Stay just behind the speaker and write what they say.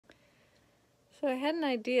So I had an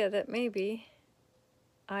idea that maybe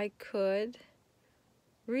I could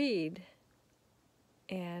read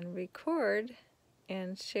and record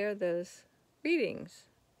and share those readings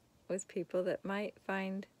with people that might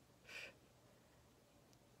find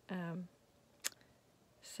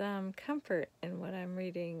some comfort in what I'm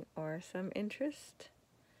reading or some interest.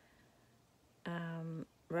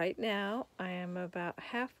 Right now, I am about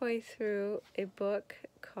halfway through a book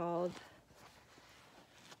called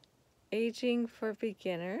Aging for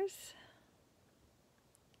Beginners.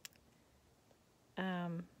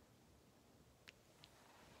 It's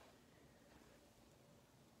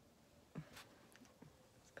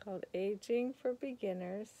called Aging for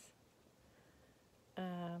Beginners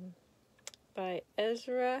by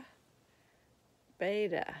Ezra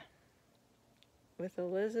Beda with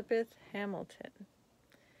Elizabeth Hamilton.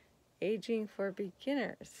 Aging for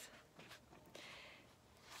Beginners.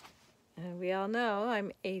 And we all know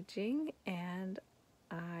I'm aging, and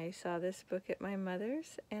I saw this book at my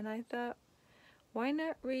mother's, and I thought, why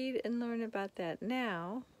not read and learn about that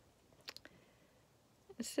now,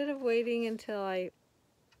 instead of waiting until I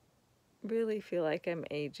really feel like I'm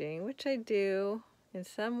aging, which I do in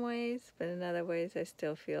some ways, but in other ways I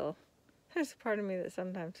still feel, there's a part of me that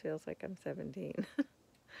sometimes feels like I'm 17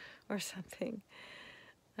 or something,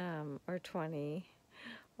 or 20,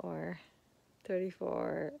 or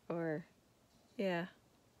 34, or, yeah,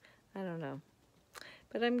 I don't know.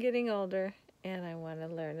 But I'm getting older, and I want to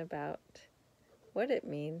learn about what it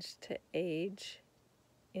means to age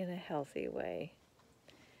in a healthy way.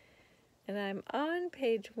 And I'm on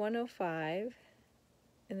page 105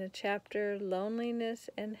 in the chapter Loneliness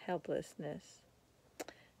and Helplessness.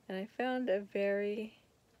 And I found a very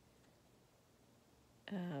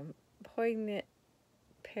poignant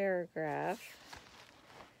paragraph.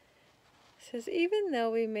 It says, even though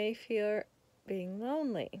we may fear being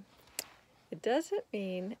lonely, it doesn't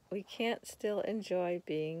mean we can't still enjoy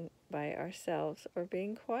being by ourselves or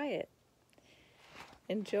being quiet.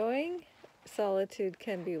 Enjoying solitude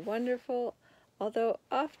can be wonderful, although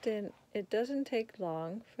often it doesn't take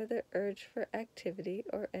long for the urge for activity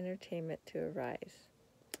or entertainment to arise.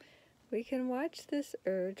 We can watch this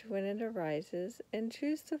urge when it arises and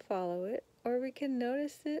choose to follow it, or we can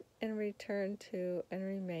notice it and return to and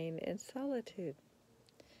remain in solitude.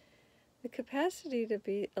 The capacity to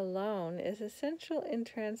be alone is essential in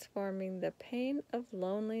transforming the pain of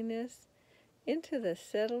loneliness into the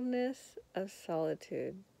settledness of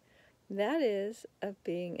solitude. That is, of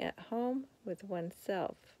being at home with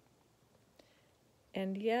oneself.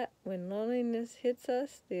 And yet, when loneliness hits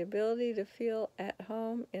us, the ability to feel at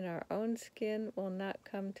home in our own skin will not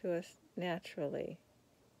come to us naturally.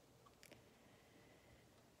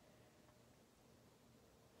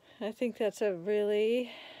 I think that's a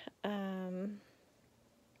really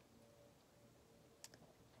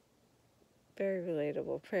very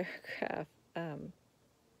relatable paragraph.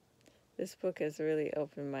 This book has really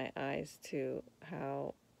opened my eyes to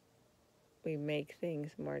how we make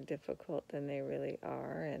things more difficult than they really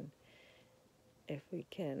are, and if we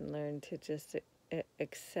can learn to just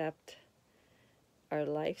accept our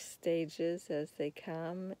life stages as they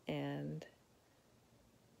come and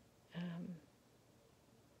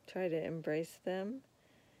try to embrace them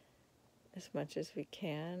as much as we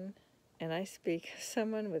can. And I speak as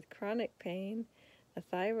someone with chronic pain, a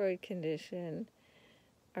thyroid condition,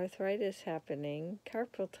 arthritis happening,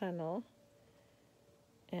 carpal tunnel,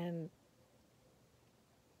 and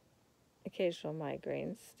occasional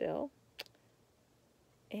migraines still.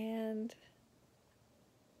 And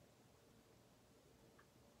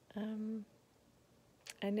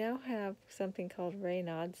I now have something called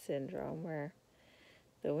Raynaud syndrome, where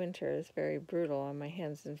the winter is very brutal on my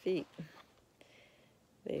hands and feet.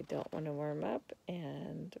 They don't want to warm up,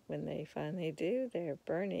 and when they finally do, they're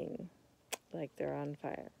burning like they're on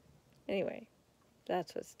fire. Anyway,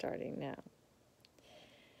 that's what's starting now.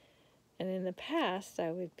 And in the past,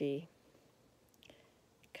 I would be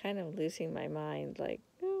kind of losing my mind, like,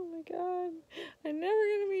 oh my God, I'm never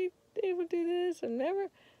going to be able to do this, and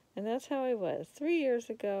that's how I was 4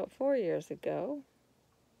 years ago,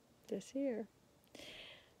 this year,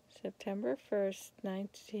 September 1st,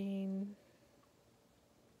 2016,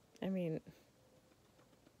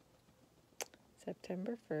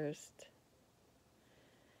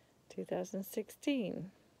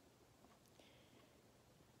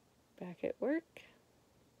 back at work,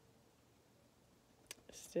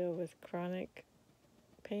 still with chronic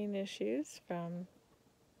pain issues from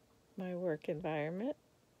my work environment,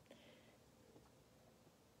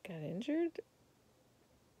 got injured,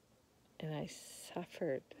 and I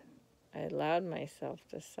suffered. I allowed myself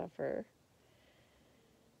to suffer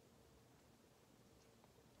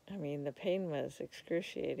mean, the pain was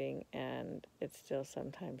excruciating, and it still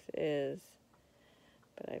sometimes is.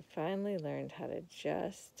 But I finally learned how to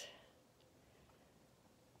just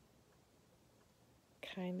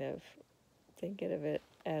kind of think of it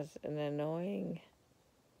as an annoying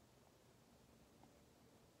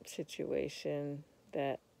situation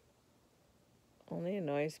that only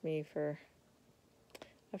annoys me for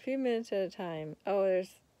a few minutes at a time. Oh,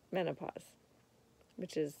 there's menopause,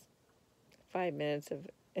 which is 5 minutes of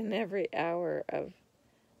in every hour of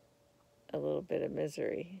a little bit of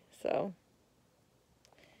misery. So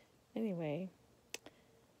anyway,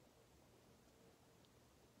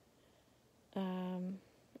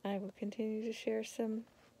 I will continue to share some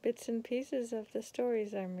bits and pieces of the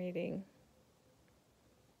stories I'm reading.